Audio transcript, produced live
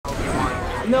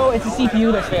No, it's the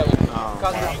CPU that's failing. Oh.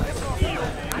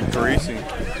 Greasy.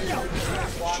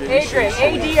 Adrian,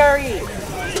 A-D-R-E.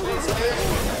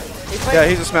 Yeah,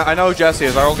 he's a smash. I know who Jesse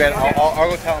is. I'll go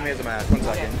tell him he has a match. 1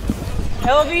 second.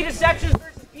 LV Deceptions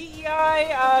versus PEI.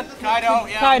 Kaido,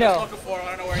 yeah. Kaido. I'm just looking for him. I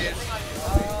don't know where he is.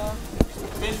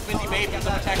 Busy baby, I'm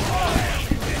protecting him.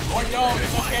 Or don't,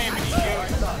 it's okay, but he's good.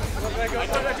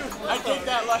 I take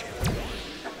that like.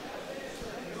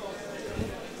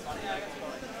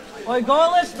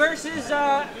 Oigolis versus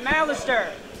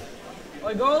Malister.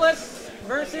 Oigolis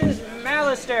versus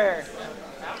Malister.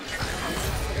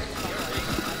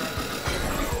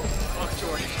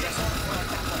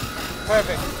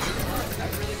 Perfect.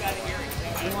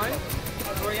 You won?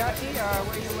 Toriyachi,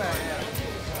 where you at?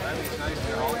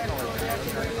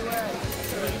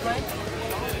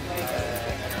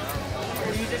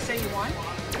 Did you just say you won?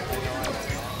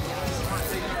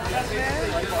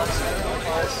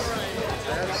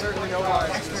 Certainly no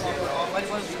bias. What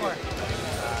was the score?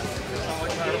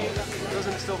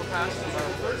 Doesn't instill the past.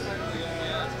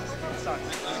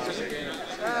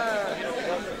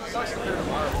 Sucks compared to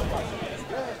Marvel.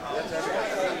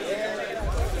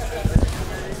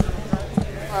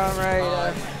 All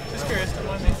right. Just curious,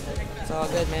 It's all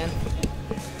good, man.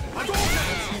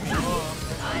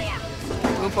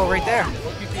 Lupo right there.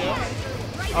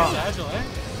 Oh.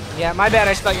 Yeah, my bad.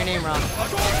 I spelled your name wrong.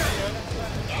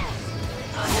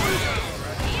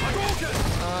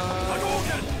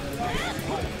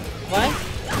 What?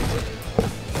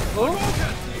 Who?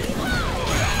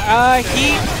 He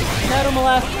Metal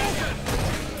Molest.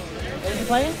 Is he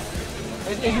playing?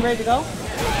 Is he ready to go?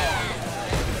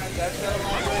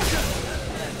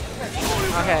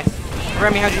 Okay.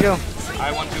 Remy, how'd you do?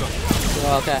 I won 2.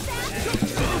 Oh, okay.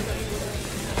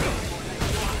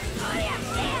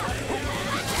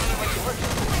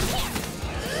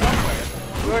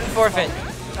 We're to forfeit.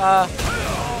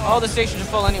 All the stations are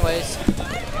full anyways.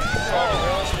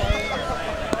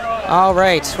 All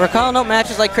right, we're calling out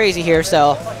matches like crazy here,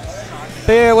 so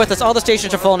bear with us. All the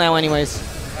stations are full now anyways.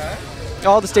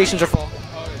 All the stations are full.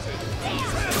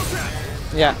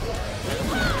 Yeah.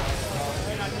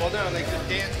 Well, no, like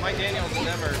Mike Daniels will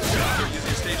never use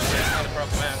these stations. It's not a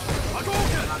proper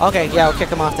match. Okay, yeah, we'll kick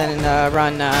him off then and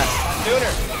run.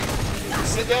 Tuner,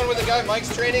 sit down with the guy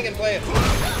Mike's training and play it.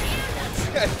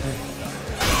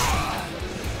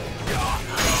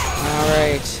 All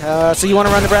right, so you want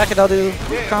to run the bracket? I'll do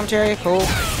commentary. Cool.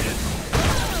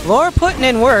 Laura putting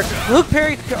in work. Luke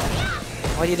Perry.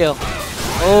 What do you do?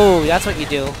 Oh, that's what you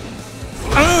do.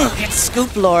 Get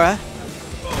scooped, Laura.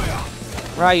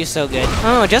 Ryu's so good.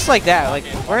 Oh, just like that. Like,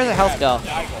 where does the health go?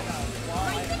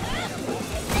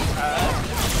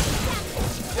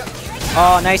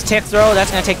 Oh, nice tick throw.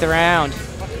 That's going to take the round.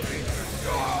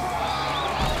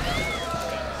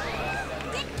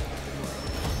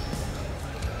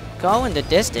 Going the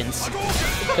distance.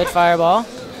 Good fireball.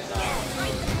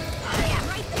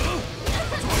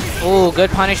 Ooh, good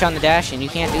punish on the dash, and you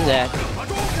can't do that.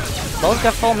 Both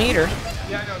got full meter.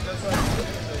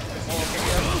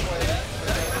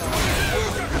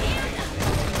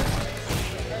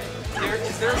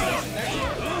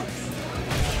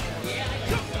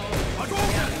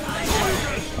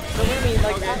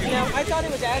 I thought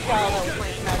it was Agile that was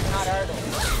playing Smash, not Ardle.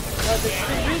 No, there's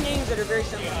 3 names that are very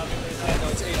similar. No,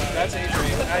 it's Adrian. That's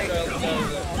Adrian.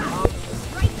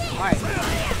 Alright.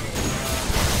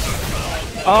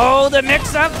 Oh, the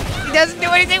mix-up! He doesn't do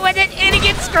anything with it, and he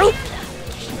gets scooped!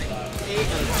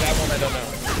 That one I don't know.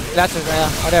 That's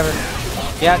whatever.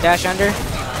 Yeah, dash under.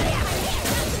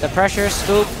 The pressure,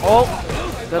 scoop. Oh,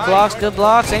 good blocks, good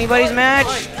blocks. Anybody's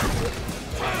match?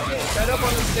 Set up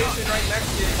on the station right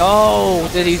next to you. Oh,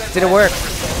 did it work?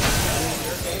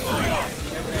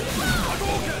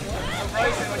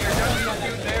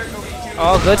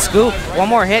 Oh, good scoop. One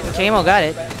more hit and KMO got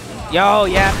it. Yo,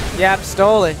 yep,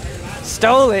 stole it.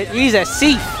 Stole it. He's a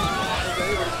thief.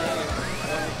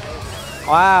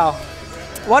 Wow.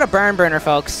 What a burn burner,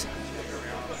 folks.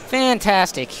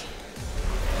 Fantastic.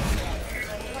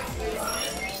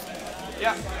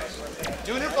 Yeah.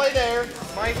 Doing it play there.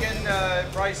 Mike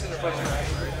and Bryson are playing right.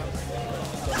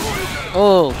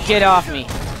 Oh, get off me.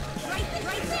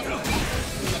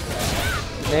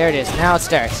 There it is. Now it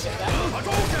starts.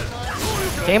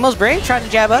 KMO's brave. Tried to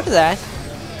jab out of that.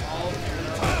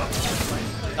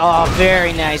 Oh,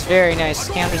 very nice. Very nice.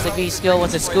 Counters the V skill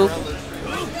with a scoop.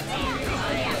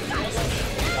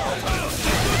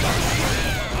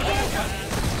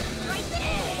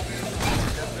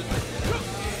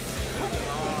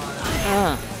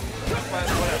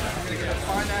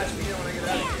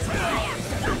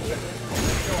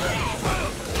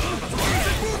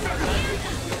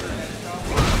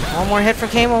 One more hit for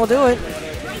KMO will do it.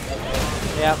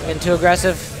 Yeah, getting too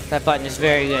aggressive. That button is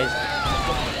very good.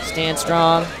 Stand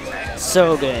strong.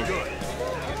 So good.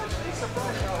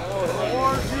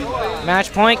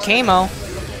 Match point, KMO.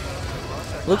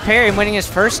 Luke Parry winning his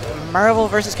first Marvel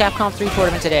vs. Capcom 3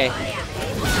 tournament today.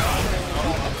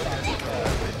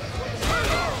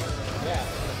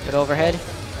 Good overhead.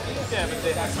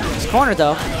 He's cornered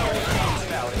though.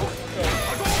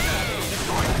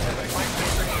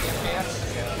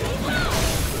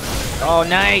 Oh,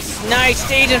 nice. Nice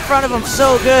stage in front of him.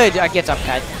 So good. I gets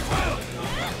upcut.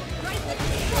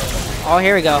 Oh,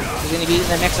 here we go. He's going to be in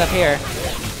the mix up here.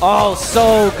 Oh,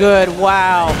 so good.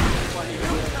 Wow.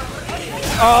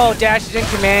 Oh, dashes in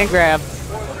command grab.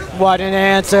 What an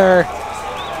answer.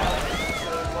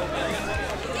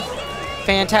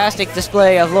 Fantastic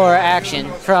display of Laura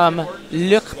action from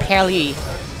Luke Parry.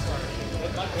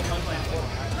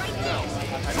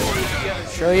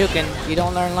 Sure you can. You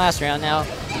don't learn last round now.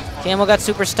 KMO got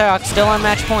super stock, still on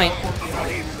match point.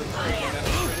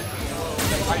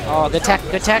 Oh, good tech,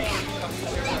 good tech.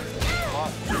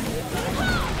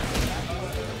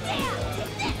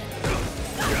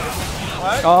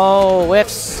 Oh,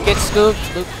 whiffs, gets scooped.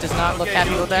 Luke does not look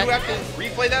happy with that. You have to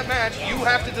replay that match. You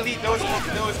have to delete those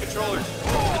controllers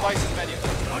from the devices menu.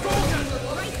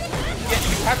 Yeah,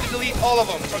 you have to delete all of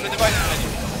them from the devices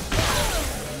menu.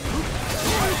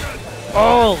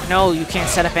 Oh, no, you can't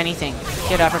set up anything.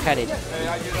 Get uppercutted.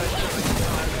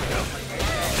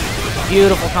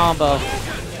 Beautiful combo.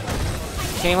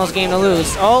 KMO's game to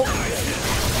lose. Oh.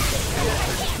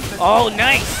 Oh,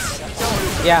 nice.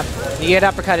 Yeah, you get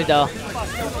uppercutted though.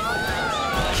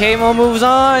 KMO moves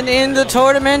on in the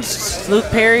tournament. Luke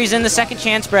Parry's in the second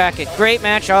chance bracket. Great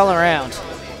match all around.